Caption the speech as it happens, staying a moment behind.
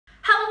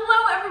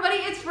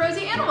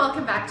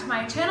welcome back to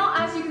my channel.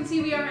 As you can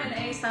see, we are in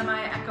a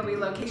semi-echoey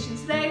location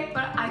today,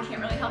 but I can't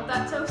really help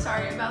that, so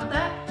sorry about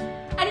that.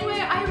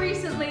 Anyway, I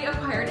recently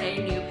acquired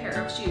a new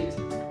pair of shoes.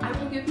 I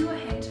will give you a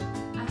hint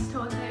as to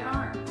what they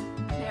are.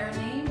 They are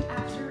named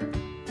after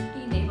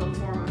a naval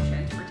form of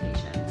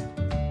transportation.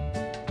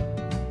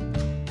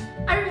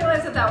 I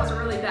realized that that was a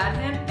really bad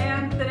hint,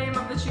 and the name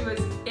of the shoe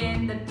is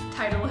in the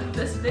title of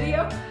this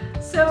video.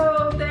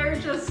 So they're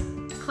just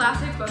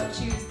classic boat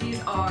shoes.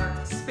 These are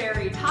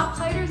Sperry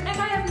Topsiders, and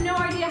I have no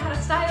idea how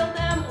to style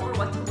them or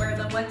what to wear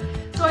them with.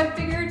 So I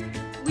figured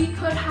we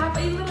could have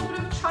a little bit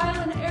of trial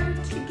and error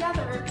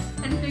together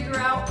and figure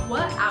out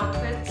what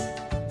outfits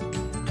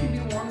can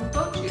be worn with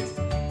boat shoes.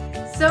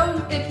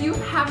 So if you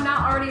have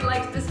not already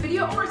liked this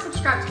video or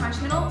subscribed to my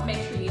channel,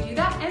 make sure you do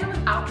that. And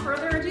without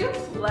further ado,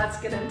 let's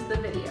get into the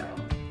video.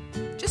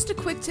 Just a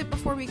quick tip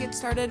before we get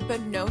started, but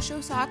no-show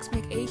socks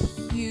make a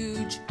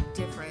huge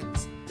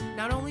difference.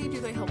 Not only do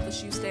they help the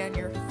shoe stay on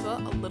your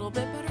foot a little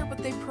bit better, but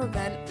they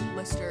prevent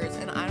blisters.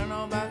 And I don't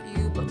know about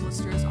you, but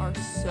blisters are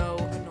so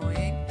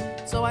annoying.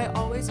 So I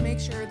always make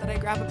sure that I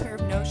grab a pair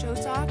of no-show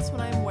socks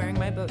when I'm wearing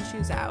my boat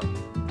shoes out.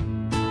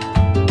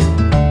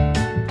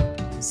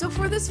 So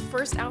for this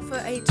first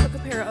outfit, I took a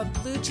pair of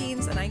blue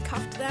jeans and I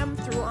cuffed them,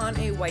 threw on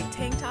a white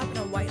tank top and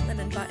a white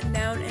linen button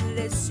down, and it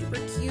is super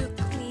cute,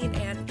 clean,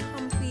 and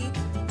comfy.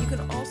 You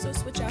can also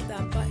switch out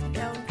that button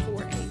down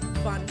for a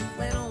fun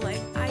flannel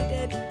like I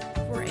did,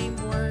 for a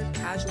more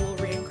casual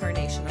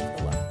reincarnation of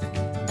the look.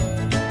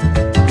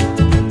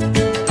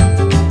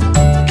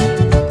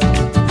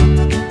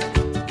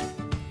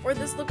 For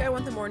this look, I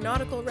went the more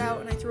nautical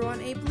route and I threw on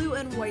a blue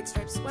and white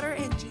striped sweater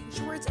and jean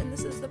shorts, and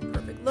this is the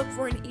perfect look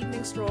for an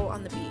evening stroll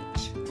on the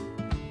beach.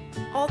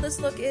 All this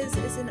look is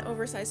an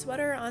oversized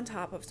sweater on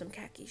top of some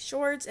khaki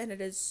shorts, and it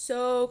is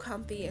so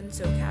comfy and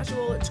so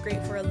casual. It's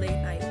great for a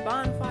late night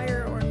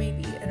bonfire or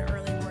maybe an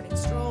early morning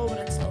stroll when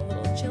it's a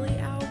little chilly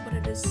out, but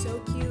it is so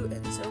cute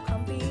and so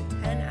comfy.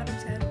 10 out of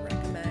 10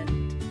 recommend.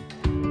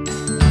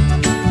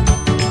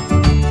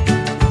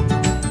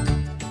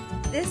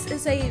 This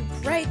is a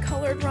bright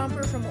colored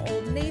romper from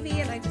Old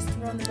Navy, and I just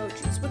threw on the boat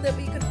shoes with it,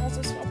 but you can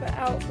also swap it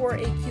out for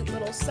a cute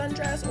little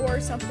sundress or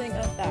something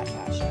of that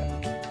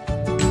fashion.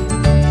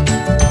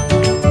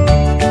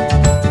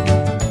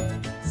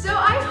 So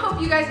I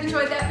hope you guys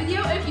enjoyed that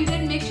video. If you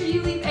did, make sure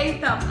you leave a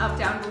thumbs up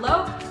down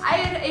below. I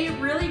had a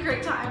really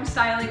great time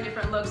styling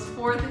different looks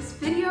for this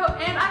video,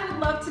 and I would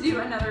love to do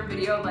another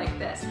video like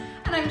this.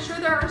 And I'm sure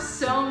there are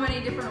so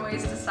many different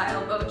ways to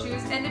style boat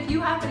shoes, and if you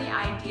have any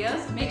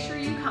ideas, make sure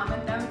you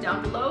comment them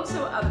down below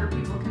so other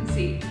people can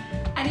see.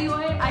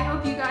 Anyway, I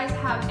hope you guys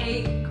have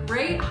a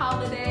great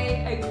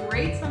holiday, a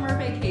great summer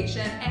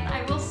vacation, and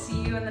I will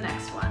see you in the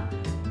next one.